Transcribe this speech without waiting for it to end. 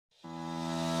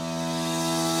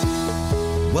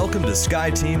Welcome to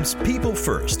SkyeTeam's People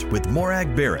First with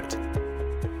Morag Barrett.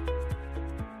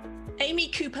 Amy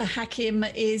Cooper Hakim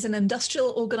is an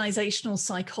industrial organizational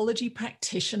psychology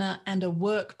practitioner and a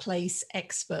workplace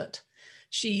expert.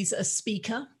 She's a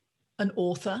speaker, an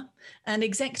author, an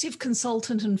executive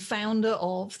consultant and founder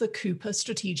of the Cooper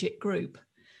Strategic Group.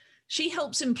 She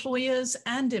helps employers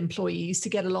and employees to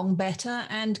get along better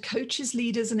and coaches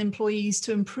leaders and employees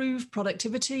to improve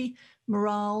productivity,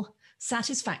 morale,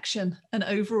 satisfaction, and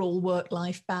overall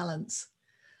work-life balance.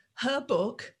 Her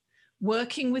book,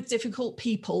 Working with Difficult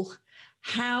People,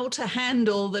 How to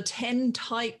Handle the 10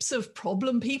 Types of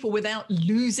Problem People Without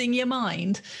Losing Your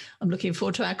Mind, I'm looking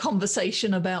forward to our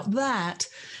conversation about that,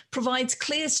 provides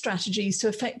clear strategies to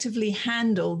effectively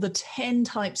handle the 10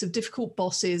 types of difficult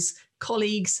bosses,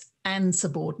 colleagues, and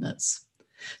subordinates.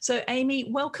 So,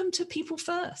 Amy, welcome to People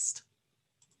First.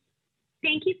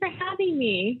 Thank you for having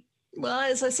me. Well,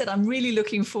 as I said, I'm really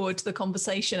looking forward to the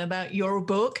conversation about your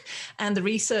book and the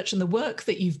research and the work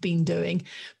that you've been doing.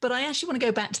 But I actually want to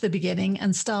go back to the beginning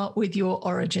and start with your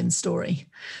origin story.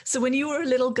 So when you were a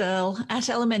little girl at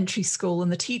elementary school and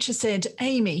the teacher said,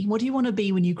 Amy, what do you want to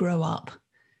be when you grow up?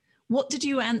 What did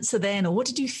you answer then, or what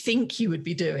did you think you would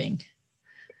be doing?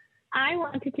 I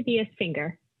wanted to be a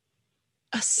singer.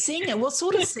 A singer? What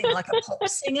sort of singer? Like a pop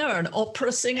singer or an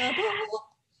opera singer?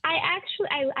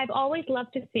 I've always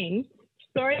loved to sing.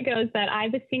 Story goes that I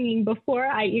was singing before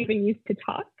I even used to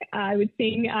talk. I would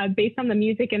sing based on the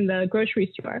music in the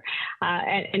grocery store.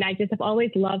 And I just have always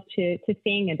loved to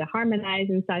sing and to harmonize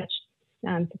and such.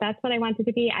 So that's what I wanted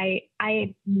to be.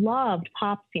 I loved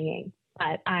pop singing,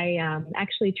 but I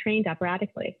actually trained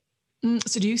operatically.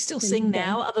 So do you still sing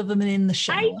now other than in the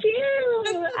shower?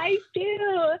 I do.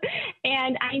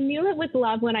 And I knew it was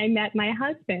love when I met my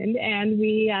husband. And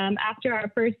we, after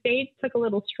our first date, took a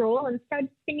little stroll and started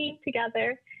singing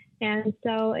together. And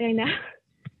so, and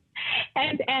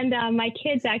my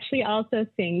kids actually also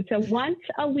sing. So once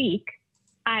a week,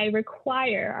 I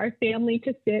require our family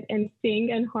to sit and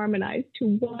sing and harmonize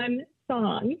to one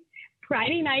song.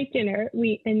 Friday night dinner,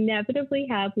 we inevitably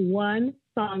have one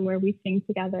song where we sing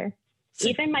together.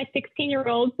 Even my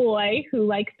 16-year-old boy who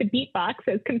likes to beatbox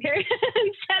as compared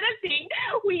instead of sing,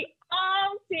 we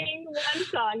all sing one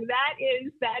song.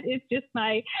 That is just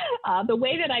my the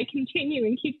way that I continue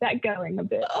and keep that going a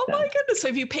bit. Oh, so. My goodness. So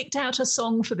have you picked out a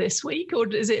song for this week,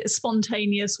 or is it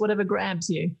spontaneous, whatever grabs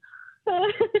you?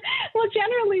 Well,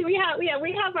 generally we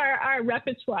have our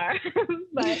repertoire,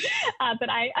 but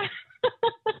I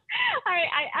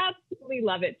absolutely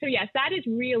love it. So yes, that is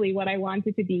really what I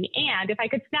wanted to be. And if I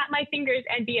could snap my fingers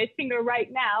and be a singer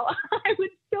right now, I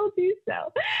would still do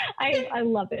so. I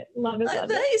love it. Love it.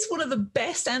 That is one of the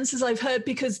best answers I've heard,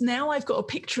 because now I've got a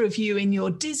picture of you in your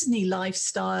Disney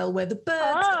lifestyle where the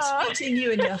birds are tweeting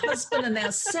you and your husband and now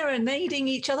serenading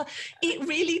each other. It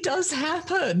really does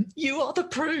happen. You are the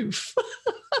proof.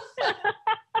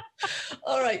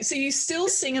 All right. So you still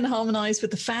sing and harmonize with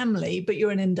the family, but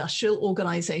you're an industrial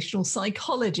organizational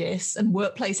psychologist and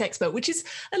workplace expert, which is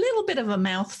a little bit of a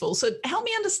mouthful. So help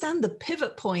me understand the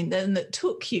pivot point then that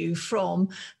took you from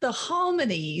the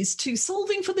harmonies to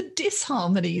solving for the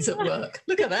disharmonies at work.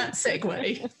 Look at that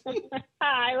segue.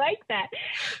 I like that.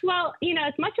 Well,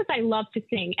 as much as I love to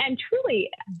sing, and truly,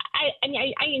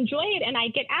 I enjoy it, and I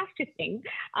get asked to sing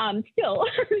still.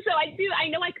 So I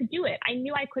know I could do it. I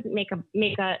knew I couldn't make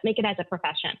it as a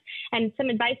profession. And some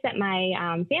advice that my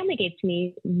family gave to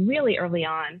me really early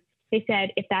on, they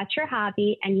said, if that's your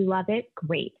hobby and you love it,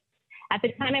 great. At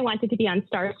the time, I wanted to be on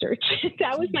Star Search.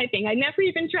 That was my thing. I never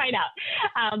even tried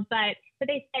out. But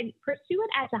they said, pursue it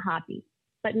as a hobby,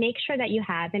 but make sure that you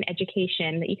have an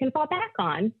education that you can fall back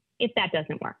on if that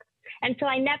doesn't work. And so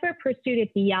I never pursued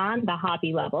it beyond the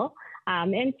hobby level.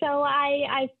 And so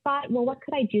I thought, well, what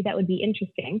could I do that would be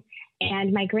interesting?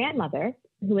 And my grandmother,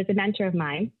 who was a mentor of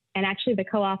mine, and actually the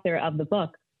co-author of the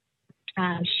book,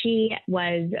 she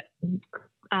was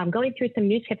going through some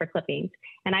newspaper clippings,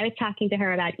 and I was talking to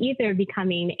her about either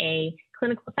becoming a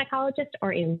clinical psychologist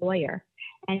or a lawyer.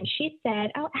 And she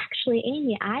said, oh, actually,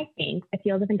 Amy, I think the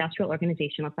field of industrial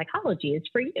organizational psychology is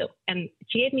for you. And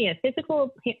she gave me a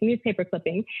physical newspaper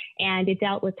clipping, and it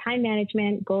dealt with time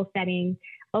management, goal setting,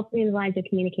 opening the lines of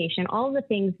communication, all the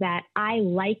things that I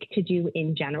like to do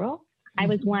in general. I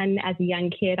was one, as a young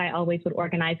kid, I always would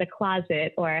organize a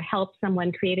closet or help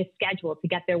someone create a schedule to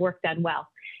get their work done well.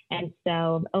 And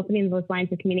so opening those lines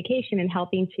of communication and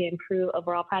helping to improve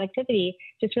overall productivity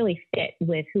just really fit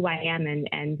with who I am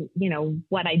and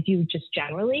what I do just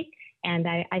generally. And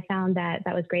I found that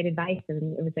was great advice,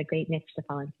 and it was a great niche to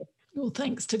fall into. Well,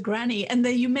 thanks to Granny. And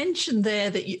there you mentioned there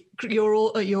that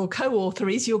your co-author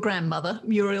is your grandmother,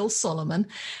 Muriel Solomon.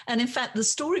 And in fact, the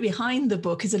story behind the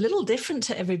book is a little different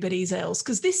to everybody's else,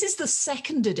 because this is the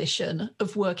second edition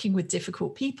of Working with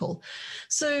Difficult People.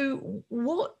 So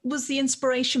what was the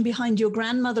inspiration behind your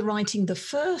grandmother writing the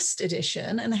first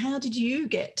edition, and how did you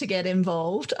get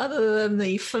involved, other than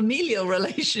the familial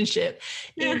relationship,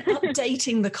 in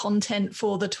updating the content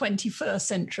for the 21st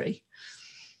century?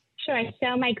 Sure.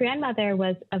 So my grandmother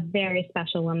was a very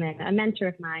special woman, a mentor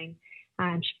of mine.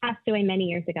 She passed away many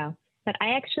years ago, but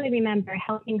I actually remember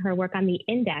helping her work on the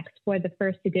index for the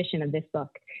first edition of this book.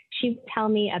 She would tell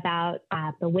me about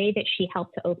the way that she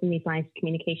helped to open these lines of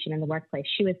communication in the workplace.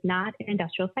 She was not an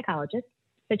industrial psychologist,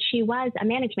 but she was a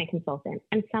management consultant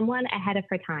and someone ahead of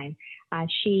her time.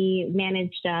 She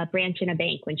managed a branch in a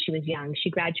bank when she was young. She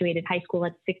graduated high school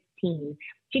at 16.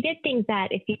 She did things that,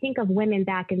 if you think of women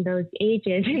back in those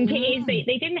ages and days,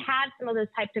 they didn't have some of those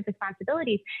types of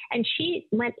responsibilities. And she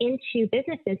went into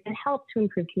businesses and helped to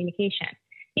improve communication.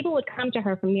 People would come to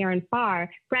her from near and far,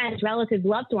 friends, relatives,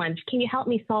 loved ones. Can you help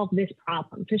me solve this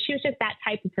problem? So she was just that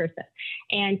type of person.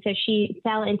 And so she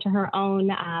fell into her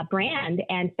own brand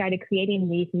and started creating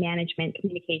these management,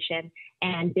 communication,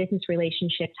 and business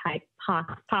relationship type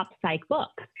pop psych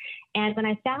books. And when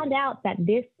I found out that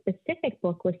this specific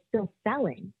book was still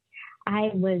selling,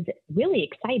 I was really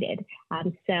excited.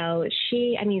 So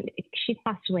she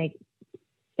passed away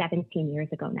 17 years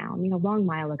ago now, a long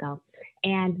while ago.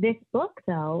 And this book,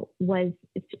 though, was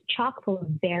chock full of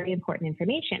very important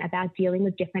information about dealing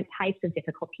with different types of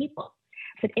difficult people.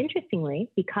 But interestingly,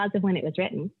 because of when it was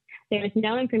written, there was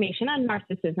no information on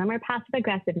narcissism or passive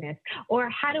aggressiveness, or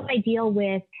how do I deal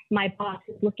with my boss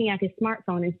who's looking at his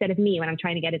smartphone instead of me when I'm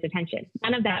trying to get his attention.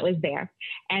 None of that was there.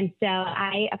 And so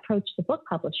I approached the book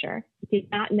publisher, did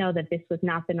not know that this was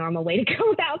not the normal way to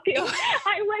go about things.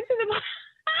 I went to the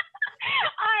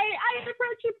I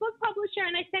approached a book publisher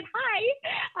and I said,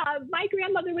 hi, my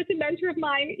grandmother was a mentor of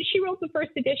mine. She wrote the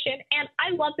first edition and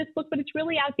I love this book, but it's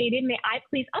really outdated. May I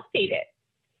please update it?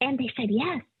 And they said,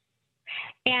 yes.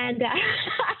 And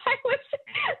I was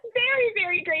very,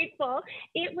 very grateful.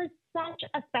 It was such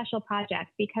a special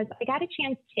project because I got a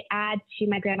chance to add to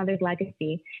my grandmother's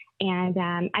legacy. And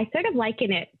I sort of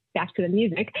liken it back to the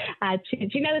music. Do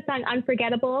you know the song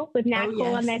Unforgettable with Nat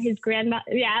Cole? Yes. And then his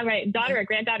daughter or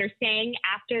granddaughter sang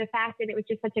after the fact. And it was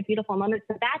just such a beautiful moment.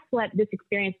 So that's what this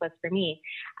experience was for me.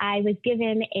 I was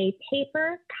given a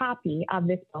paper copy of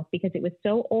this book because it was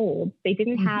so old. They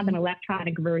didn't have an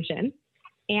electronic version.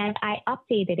 And I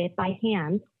updated it by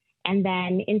hand and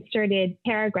then inserted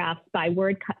paragraphs by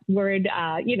word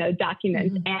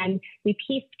documents. And we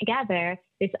pieced together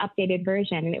this updated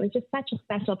version. And it was just such a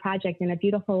special project and a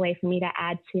beautiful way for me to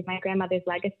add to my grandmother's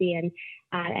legacy. And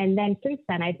then since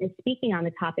then, I've been speaking on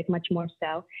the topic much more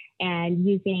so and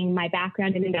using my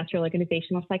background in industrial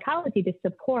organizational psychology to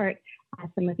support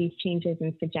some of these changes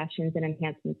and suggestions and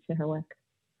enhancements to her work.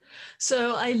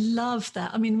 So I love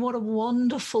that. I mean, what a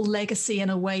wonderful legacy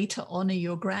and a way to honor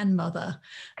your grandmother.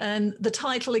 And the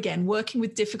title again, Working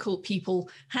with Difficult People,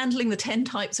 Handling the 10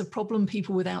 Types of Problem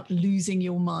People Without Losing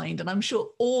Your Mind. And I'm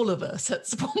sure all of us at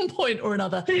some point or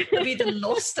another have either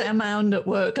lost our mind at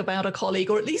work about a colleague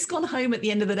or at least gone home at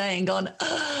the end of the day and gone,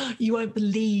 oh, you won't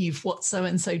believe what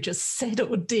so-and-so just said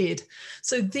or did.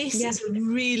 So this is a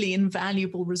really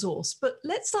invaluable resource. But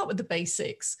let's start with the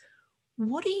basics.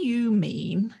 What do you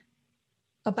mean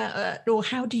about, or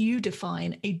how do you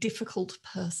define a difficult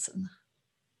person?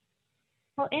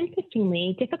 Well,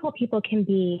 interestingly, difficult people can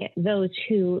be those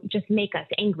who just make us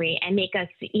angry and make us,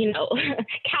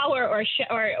 cower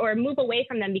or move away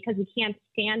from them because we can't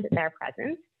stand their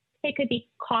presence. They could be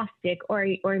caustic or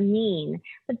mean,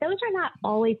 but those are not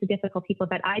always the difficult people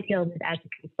that I deal with as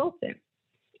a consultant.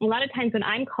 A lot of times when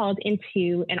I'm called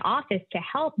into an office to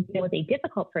help deal with a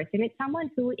difficult person, it's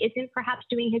someone who isn't perhaps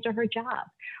doing his or her job,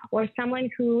 or someone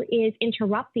who is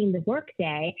interrupting the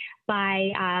workday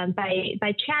by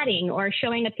chatting or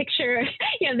showing a picture,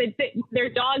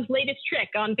 their dog's latest trick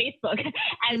on Facebook,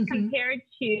 as compared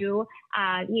to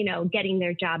getting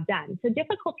their job done. So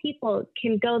difficult people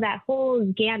can go that whole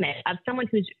gamut of someone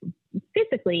who's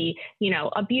physically,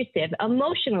 abusive,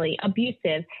 emotionally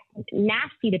abusive,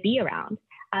 nasty to be around.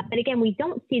 But again, we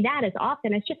don't see that as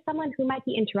often as just someone who might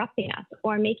be interrupting us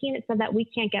or making it so that we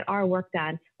can't get our work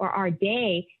done or our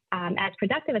day as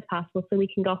productive as possible so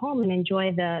we can go home and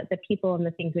enjoy the people and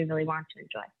the things we really want to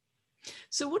enjoy.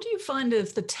 So what do you find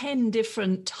of the 10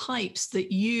 different types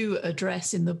that you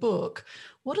address in the book?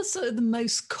 What are sort of the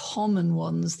most common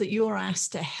ones that you're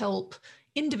asked to help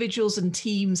individuals and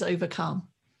teams overcome?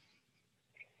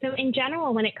 So in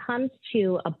general, when it comes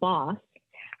to a boss,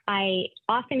 I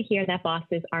often hear that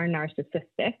bosses are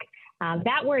narcissistic.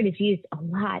 That word is used a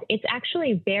lot. It's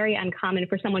actually very uncommon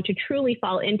for someone to truly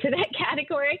fall into that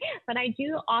category. But I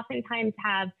do oftentimes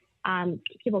have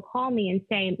people call me and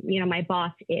say, my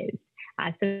boss is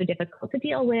so difficult to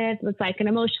deal with. It's like an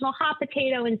emotional hot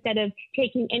potato. Instead of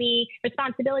taking any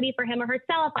responsibility for him or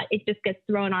herself, it just gets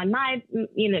thrown on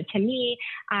to me.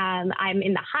 I'm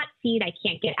in the hot seat. I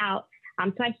can't get out.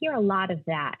 So I hear a lot of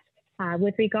that.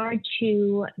 With regard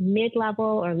to mid-level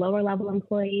or lower-level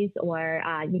employees or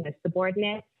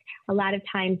subordinates, a lot of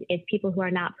times it's people who are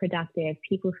not productive,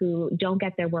 people who don't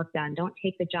get their work done, don't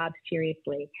take the job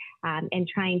seriously, and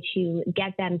trying to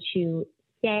get them to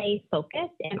stay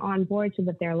focused and on board so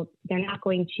that they're not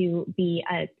going to be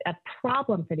a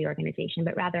problem for the organization,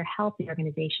 but rather help the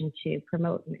organization to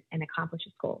promote and accomplish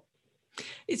its goals.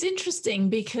 It's interesting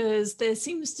because there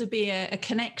seems to be a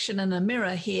connection and a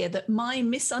mirror here that my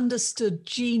misunderstood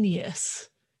genius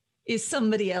is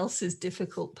somebody else's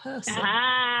difficult person.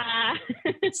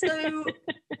 So,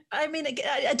 I mean,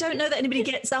 I don't know that anybody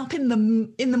gets up in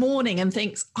the morning and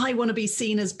thinks, I want to be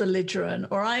seen as belligerent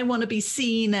or I want to be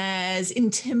seen as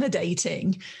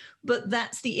intimidating, but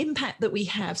that's the impact that we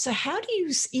have. So how do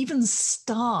you even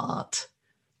start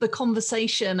the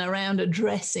conversation around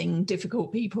addressing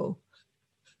difficult people?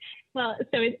 Well,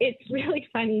 so it's really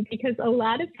funny because a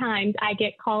lot of times I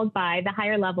get called by the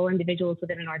higher level individuals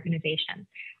within an organization,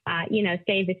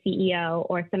 say the CEO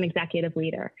or some executive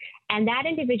leader. And that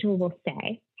individual will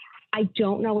say, I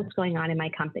don't know what's going on in my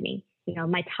company.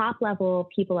 My top level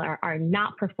people are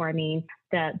not performing.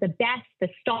 The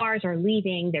stars are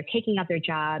leaving. They're taking up their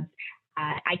jobs.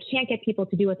 I can't get people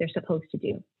to do what they're supposed to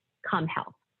do. Come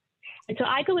help. And so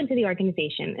I go into the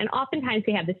organization, and oftentimes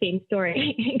we have the same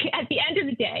story. At the end of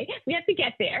the day, we have to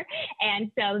get there.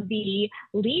 And so the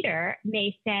leader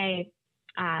may say,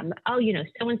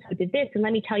 so-and-so did this, and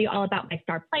let me tell you all about my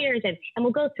star players. And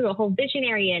we'll go through a whole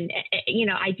visionary and,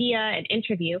 idea and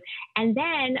interview. And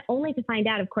then only to find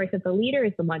out, of course, that the leader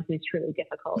is the one who's truly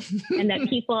difficult and that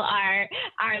people are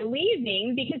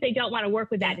leaving because they don't want to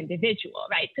work with that individual,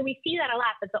 right? So we see that a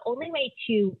lot, but the only way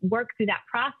to work through that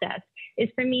process is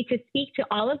for me to speak to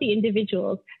all of the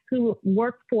individuals who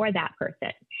work for that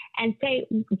person and say,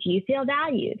 do you feel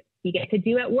valued? You get to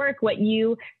do at work what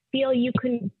you feel you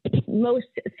can most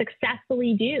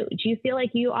successfully do? Do you feel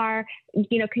like you are,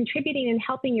 contributing and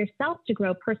helping yourself to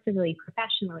grow personally,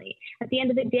 professionally? At the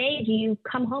end of the day, do you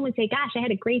come home and say, gosh, I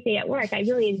had a great day at work. I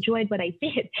really enjoyed what I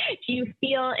did. Do you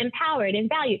feel empowered and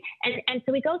valued? And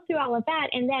so we go through all of that.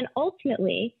 And then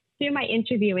ultimately, through my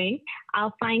interviewing,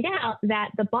 I'll find out that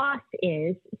the boss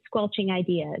is squelching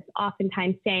ideas,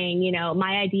 oftentimes saying,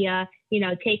 my idea,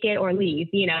 take it or leave.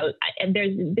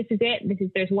 This is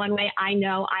it. There's one way. I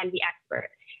know I'm the expert.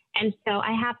 And so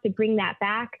I have to bring that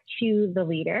back to the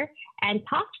leader and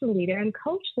talk to the leader and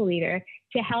coach the leader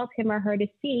to help him or her to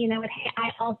see, hey, I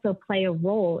also play a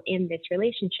role in this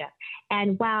relationship.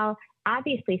 And while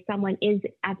obviously someone is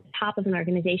at the top of an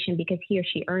organization because he or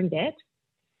she earned it,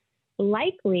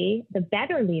 likely the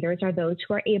better leaders are those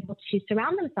who are able to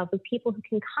surround themselves with people who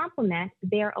can complement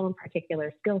their own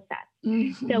particular skill set.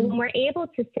 Mm-hmm. So when we're able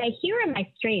to say, here are my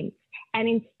strengths, and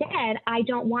instead, I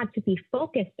don't want to be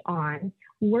focused on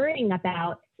worrying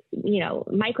about,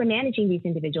 micromanaging these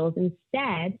individuals.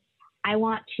 Instead, I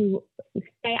want to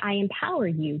say, I empower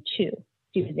you to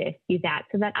do this, do that,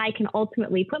 so that I can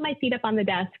ultimately put my feet up on the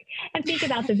desk and think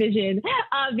about the vision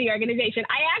of the organization.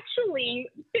 I actually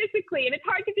physically, and it's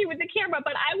hard to do with the camera,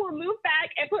 but I will move back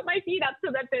and put my feet up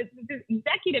so that the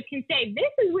executive can say,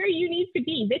 this is where you need to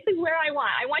be. This is where I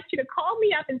want you to call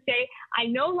me up and say, I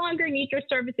no longer need your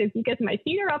services because my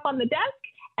feet are up on the desk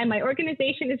and my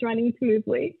organization is running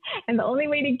smoothly. And the only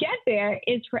way to get there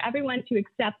is for everyone to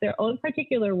accept their own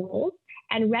particular roles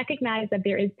and recognize that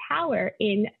there is power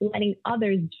in letting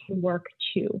others do work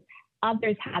too.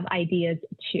 Others have ideas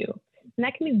too. And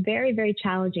that can be very, very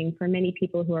challenging for many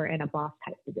people who are in a boss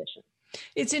type position.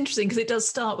 It's interesting because it does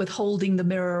start with holding the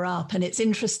mirror up. And it's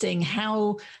interesting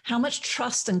how much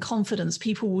trust and confidence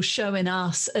people will show in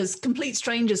us as complete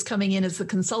strangers coming in as the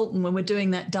consultant when we're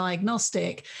doing that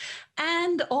diagnostic.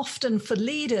 And often for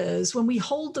leaders, when we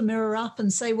hold the mirror up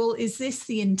and say, well, is this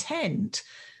the intent?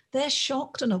 they're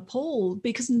shocked and appalled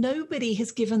because nobody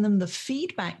has given them the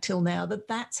feedback till now that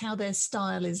that's how their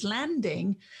style is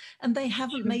landing. And they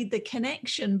haven't made the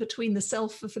connection between the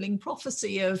self-fulfilling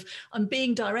prophecy of, I'm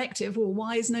being directive. Well,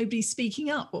 why is nobody speaking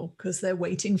up? Well, because they're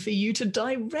waiting for you to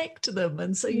direct them.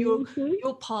 And so you're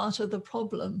part of the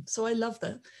problem. So I love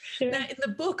that. Now, in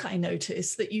the book, I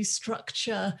noticed that you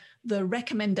structure the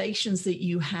recommendations that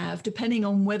you have, depending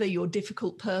on whether your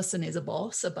difficult person is a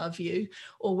boss above you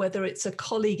or whether it's a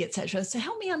colleague, etc. So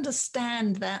help me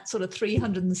understand that sort of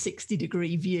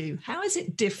 360-degree view. How is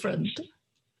it different?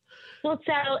 Well,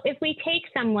 so if we take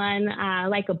someone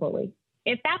like a bully,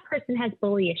 if that person has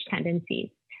bullyish tendencies,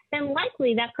 then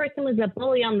likely that person was a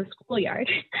bully on the schoolyard,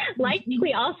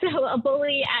 likely also a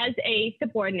bully as a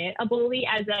subordinate, a bully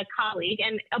as a colleague,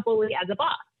 and a bully as a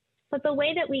boss. But the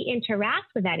way that we interact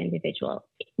with that individual,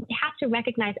 we have to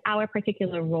recognize our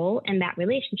particular role in that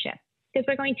relationship, because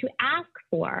we're going to ask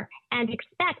for and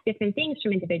expect different things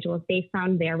from individuals based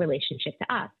on their relationship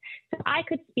to us. So I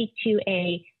could speak to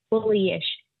a bullyish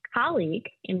colleague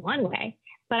in one way,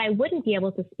 but I wouldn't be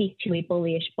able to speak to a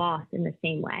bullyish boss in the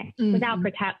same way without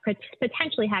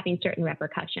potentially having certain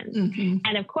repercussions.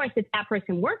 And of course, if that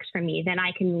person works for me, then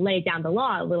I can lay down the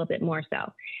law a little bit more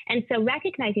so. And so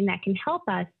recognizing that can help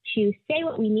us to say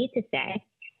what we need to say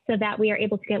so that we are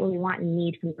able to get what we want and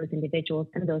need from those individuals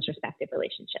and those respective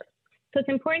relationships. So it's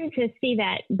important to see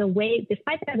that the way,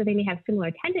 despite the fact that they may have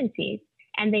similar tendencies,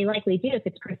 and they likely do if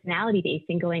it's personality based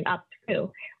and going up through,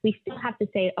 we still have to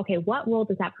say, okay, what role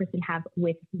does that person have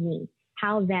with me?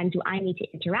 How then do I need to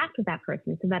interact with that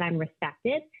person so that I'm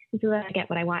respected and so that I get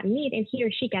what I want and need, and he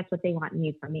or she gets what they want and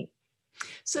need from me?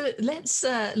 So let's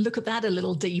look at that a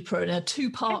little deeper in a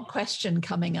two-part question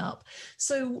coming up.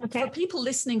 So for people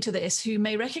listening to this who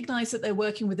may recognize that they're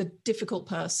working with a difficult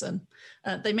person,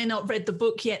 they may not have read the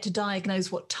book yet to diagnose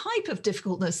what type of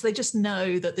difficultness, they just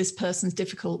know that this person's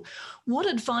difficult. What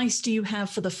advice do you have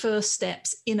for the first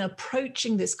steps in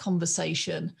approaching this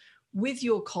conversation with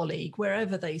your colleague,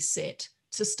 wherever they sit,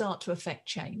 to start to affect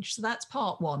change? So that's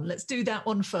part one. Let's do that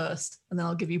one first, and then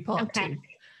I'll give you part two.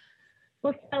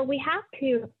 Well, so we have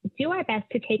to do our best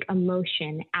to take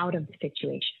emotion out of the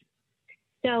situation.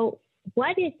 So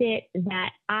what is it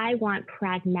that I want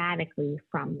pragmatically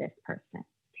from this person?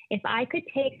 If I could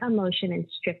take emotion and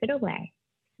strip it away,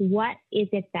 what is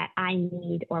it that I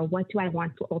need, or what do I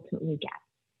want to ultimately get?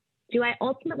 Do I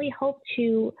ultimately hope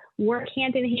to work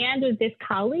hand in hand with this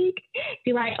colleague?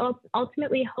 Do I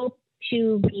ultimately hope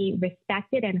to be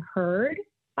respected and heard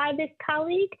by this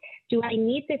colleague? Do I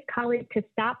need this colleague to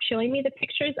stop showing me the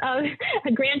pictures of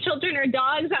grandchildren or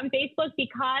dogs on Facebook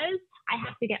because I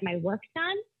have to get my work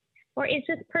done? Or is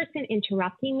this person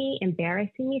interrupting me,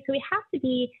 embarrassing me? So we have to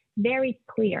be very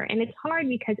clear. And it's hard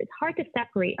because it's hard to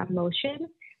separate emotion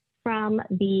from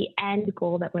the end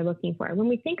goal that we're looking for. When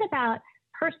we think about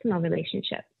personal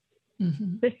relationships,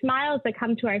 the smiles that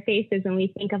come to our faces when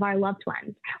we think of our loved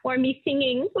ones, or me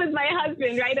singing with my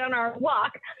husband right on our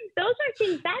walk, those are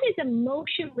things that is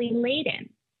emotionally laden.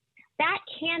 That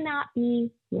cannot be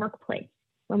workplace.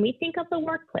 When we think of the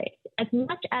workplace, as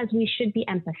much as we should be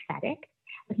empathetic,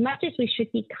 as much as we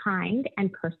should be kind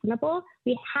and personable,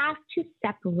 we have to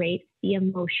separate the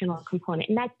emotional component.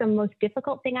 And that's the most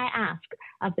difficult thing I ask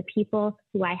of the people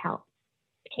who I help.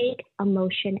 Take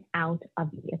emotion out of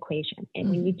the equation. And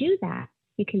when you do that,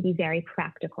 you can be very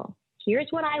practical. Here's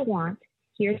what I want.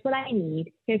 Here's what I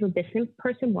need. Here's what this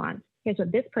person wants. Here's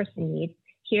what this person needs.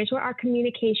 Here's where our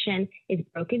communication is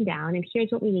broken down. And here's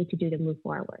what we need to do to move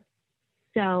forward.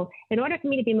 So in order for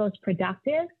me to be most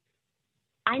productive,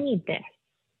 I need this.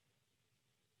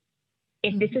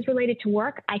 If this is related to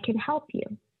work, I can help you.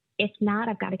 If not,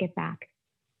 I've got to get back.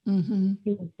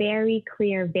 Be very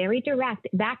clear, very direct.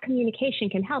 That communication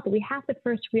can help, but we have to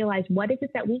first realize what is it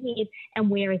that we need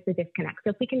and where is the disconnect. So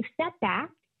if we can step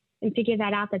back and figure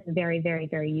that out, that's very, very,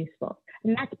 very useful.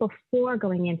 And that's before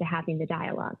going into having the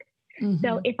dialogue.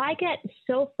 So if I get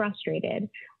so frustrated,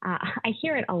 I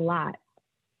hear it a lot.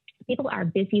 People are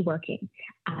busy working.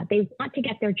 They want to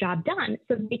get their job done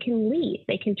so they can leave.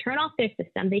 They can turn off their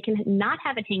system. They can not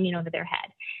have it hanging over their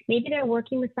head. Maybe they're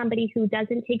working with somebody who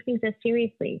doesn't take things as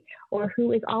seriously, or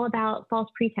who is all about false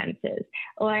pretenses,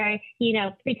 or,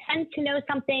 pretends to know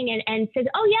something and says,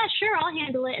 oh yeah, sure, I'll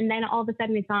handle it. And then all of a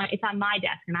sudden it's on my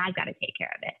desk and I've got to take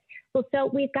care of it. Well,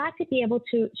 so we've got to be able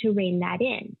to rein that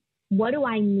in. What do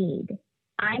I need?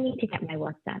 I need to get my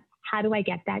work done. How do I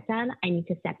get that done? I need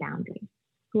to set boundaries.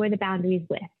 Who are the boundaries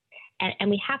with? And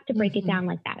we have to break it down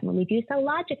like that. And when we do so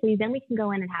logically, then we can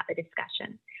go in and have a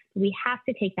discussion. We have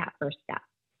to take that first step.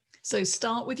 So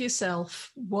start with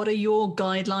yourself. What are your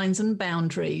guidelines and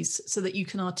boundaries so that you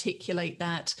can articulate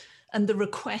that and the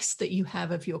request that you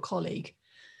have of your colleague.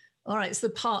 All right, so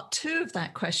part two of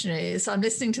that question is, I'm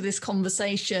listening to this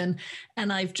conversation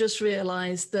and I've just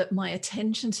realized that my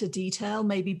attention to detail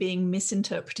may be being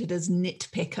misinterpreted as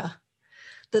nitpicker,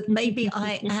 that maybe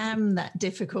I am that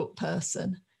difficult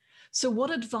person. So what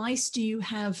advice do you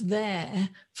have there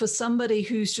for somebody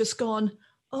who's just gone,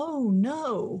 oh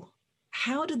no,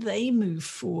 how do they move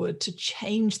forward to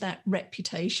change that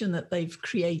reputation that they've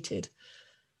created?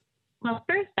 Well,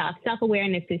 first off,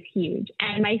 self-awareness is huge.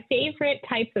 And my favorite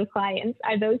types of clients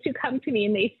are those who come to me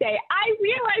and they say, I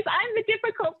realize I'm the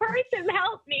difficult person,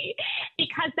 help me.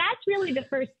 Because that's really the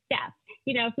first step.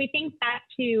 You know, if we think back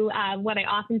to what I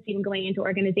often see when going into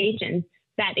organizations,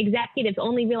 that executives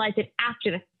only realize it after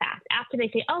the fact, after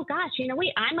they say, oh gosh, you know,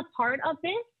 wait, I'm a part of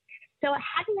this. So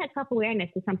having that self-awareness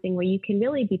is something where you can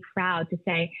really be proud to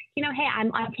say, you know, hey,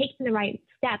 I'm taking the right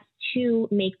steps to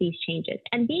make these changes.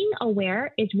 And being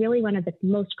aware is really one of the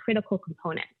most critical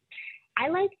components. I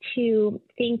like to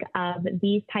think of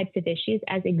these types of issues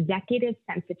as executive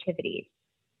sensitivities.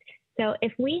 So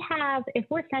if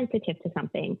we're sensitive to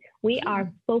something, we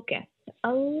are focused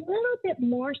a little bit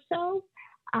more so.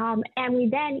 And we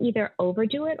then either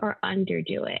overdo it or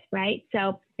underdo it, right?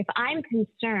 So if I'm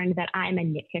concerned that I'm a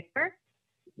nitpicker,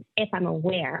 if I'm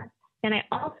aware, then I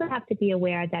also have to be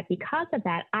aware that because of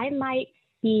that, I might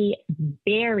be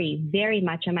very, very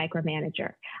much a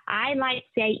micromanager. I might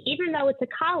say, even though it's a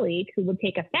colleague who would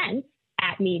take offense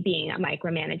at me being a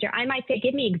micromanager, I might say,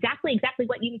 give me exactly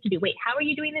what you need to do. Wait, how are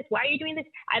you doing this? Why are you doing this?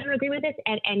 I don't agree with this,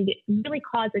 and really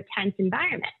cause a tense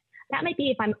environment. That might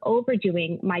be if I'm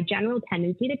overdoing my general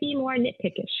tendency to be more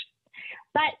nitpickish.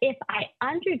 But if I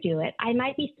underdo it, I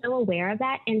might be so aware of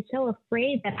that and so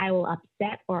afraid that I will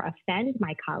upset or offend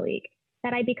my colleague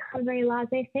that I become very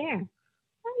laissez-faire.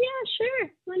 Oh, yeah, sure.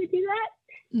 Want to do that?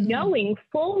 Mm-hmm. Knowing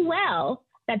full well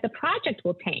that the project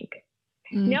will tank.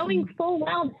 Mm-hmm. Knowing full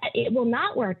well that it will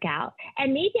not work out.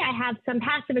 And maybe I have some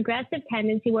passive aggressive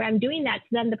tendency where I'm doing that.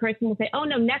 So then the person will say, oh,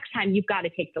 no, next time you've got to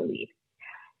take the lead.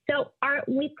 So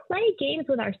we play games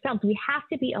with ourselves. We have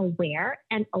to be aware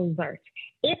and alert.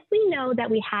 If we know that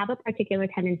we have a particular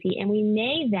tendency and we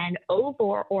may then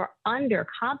over or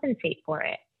undercompensate for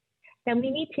it, then we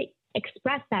need to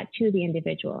express that to the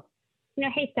individual. You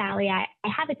know, hey, Sally, I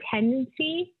have a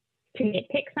tendency to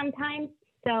nitpick sometimes.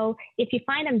 So if you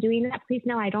find I'm doing that, please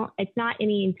know it's not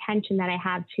any intention that I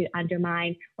have to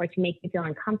undermine or to make you feel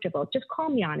uncomfortable. Just call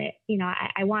me on it. You know,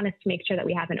 I want us to make sure that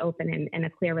we have an open and a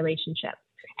clear relationship.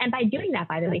 And by doing that,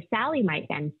 by the way, Sally might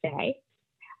then say,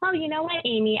 oh, you know what,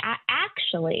 Amy, I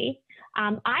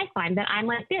find that I'm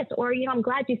like this, or, you know, I'm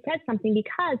glad you said something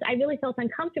because I really felt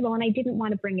uncomfortable and I didn't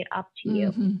want to bring it up to you.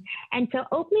 Mm-hmm. And so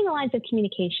opening the lines of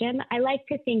communication, I like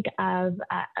to think of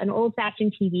an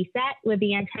old-fashioned TV set with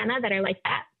the antenna that are like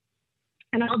that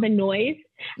and all the noise,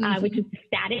 which is the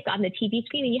static on the TV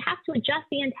screen. And you have to adjust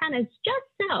the antennas just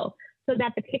so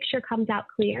that the picture comes out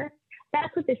clear.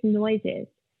 That's what this noise is,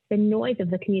 the noise of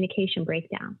the communication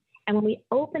breakdown. And when we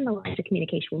open the lines of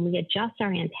communication, when we adjust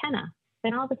our antenna,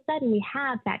 then all of a sudden we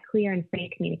have that clear and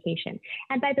frank communication.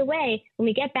 And by the way, when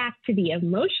we get back to the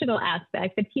emotional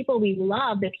aspect, the people we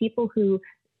love, the people who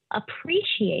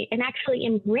appreciate and actually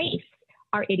embrace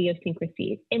our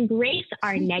idiosyncrasies, embrace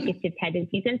our negative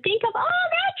tendencies, and think of, oh,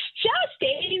 that's just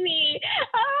Amy.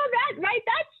 Oh,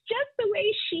 that's just the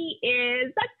way she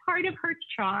is. That's part of her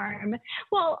charm.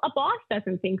 Well, a boss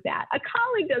doesn't think that. A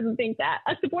colleague doesn't think that.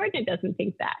 A subordinate doesn't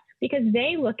think that, because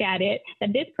they look at it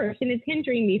that this person is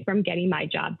hindering me from getting my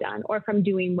job done or from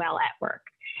doing well at work.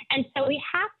 And so we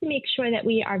have to make sure that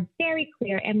we are very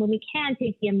clear. And when we can,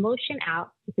 take the emotion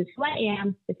out. This is who I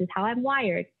am. This is how I'm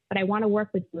wired. But I want to work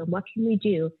with you. And what can we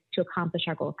do to accomplish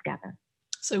our goal together?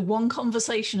 So one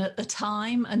conversation at a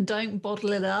time, and don't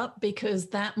bottle it up, because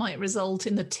that might result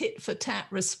in the tit for tat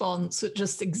response that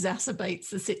just exacerbates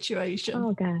the situation.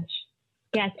 Oh, gosh.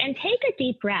 Yes. And take a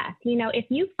deep breath. You know, if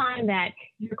you find that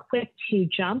you're quick to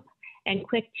jump and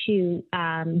quick to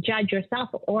judge yourself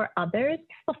or others,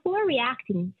 before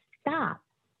reacting, stop,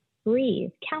 breathe,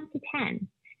 count to 10.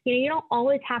 You know, you don't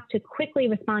always have to quickly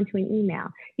respond to an email.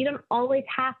 You don't always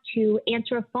have to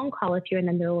answer a phone call if you're in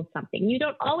the middle of something. You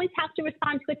don't always have to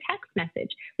respond to a text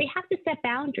message. We have to set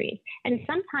boundaries. And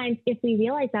sometimes if we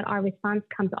realize that our response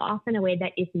comes off in a way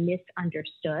that is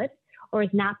misunderstood or is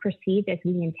not perceived as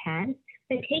we intend,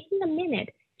 then taking a minute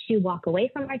to walk away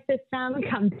from our system,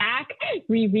 come back,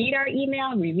 reread our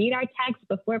email, reread our text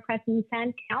before pressing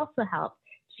send can also help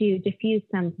to diffuse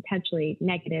some potentially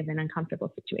negative and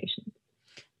uncomfortable situations.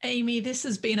 Amy, this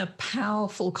has been a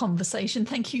powerful conversation.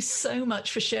 Thank you so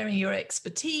much for sharing your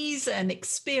expertise and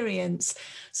experience.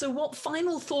 So what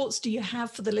final thoughts do you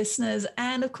have for the listeners?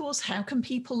 And of course, how can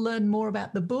people learn more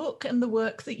about the book and the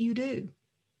work that you do?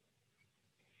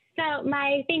 So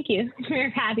thank you for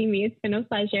having me. It's been a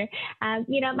pleasure.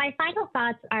 My final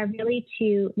thoughts are really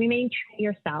to remain true to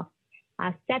yourself.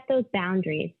 Set those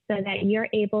boundaries so that you're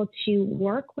able to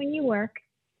work when you work,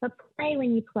 but play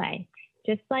when you play.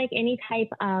 Just like any type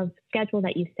of schedule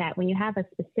that you set, when you have a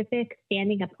specific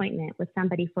standing appointment with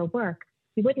somebody for work,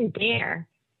 you wouldn't dare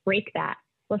break that.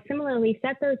 Well, similarly,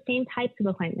 set those same types of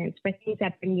appointments for things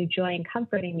that bring you joy and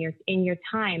comfort in your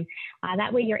time.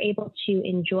 That way you're able to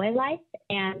enjoy life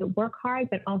and work hard,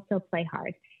 but also play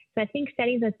hard. So I think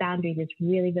setting those boundaries is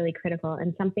really, really critical,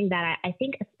 and something that I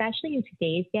think, especially in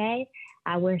today's day,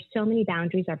 where so many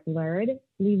boundaries are blurred,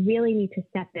 we really need to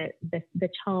set the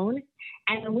tone.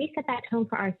 And when we set that tone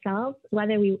for ourselves,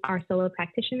 whether we are solo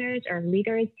practitioners or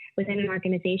leaders within an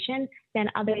organization, then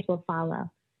others will follow.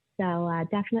 So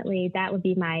definitely that would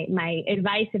be my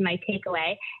advice and my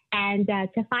takeaway. And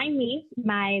to find me,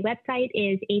 my website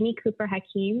is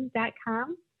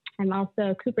amycooperhakeem.com. I'm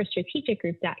also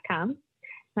cooperstrategicgroup.com.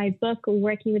 My book,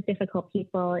 Working with Difficult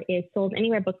People, is sold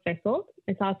anywhere books are sold.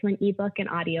 It's also an ebook and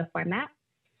audio format.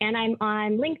 And I'm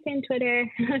on LinkedIn, Twitter,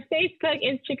 Facebook,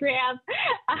 Instagram,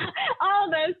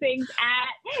 all those things at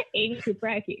Amy Cooper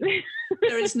Hakeem.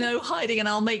 There is no hiding, and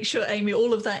I'll make sure, Amy,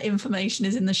 all of that information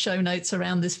is in the show notes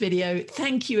around this video.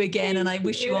 Thank you again, and I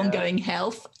wish you ongoing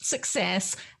health,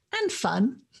 success, and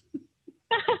fun.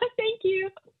 Thank you.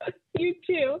 You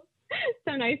too.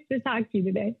 So nice to talk to you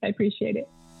today. I appreciate it.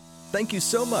 Thank you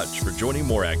so much for joining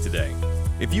Morag today.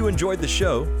 If you enjoyed the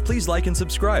show, please like and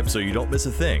subscribe so you don't miss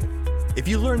a thing. If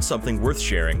you learned something worth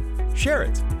sharing, share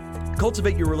it.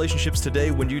 Cultivate your relationships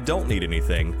today when you don't need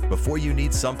anything before you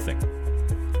need something.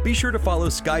 Be sure to follow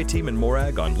SkyeTeam and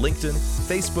Morag on LinkedIn,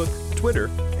 Facebook, Twitter,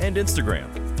 and Instagram.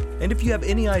 And if you have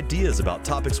any ideas about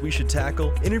topics we should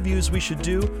tackle, interviews we should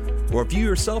do, or if you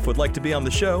yourself would like to be on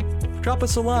the show, drop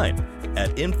us a line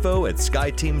at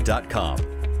info@skyeteam.com.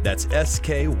 That's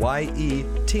SKYE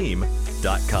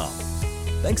team.com.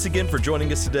 Thanks again for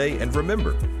joining us today, and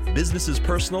remember, business is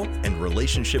personal and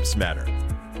relationships matter.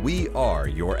 We are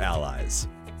your allies.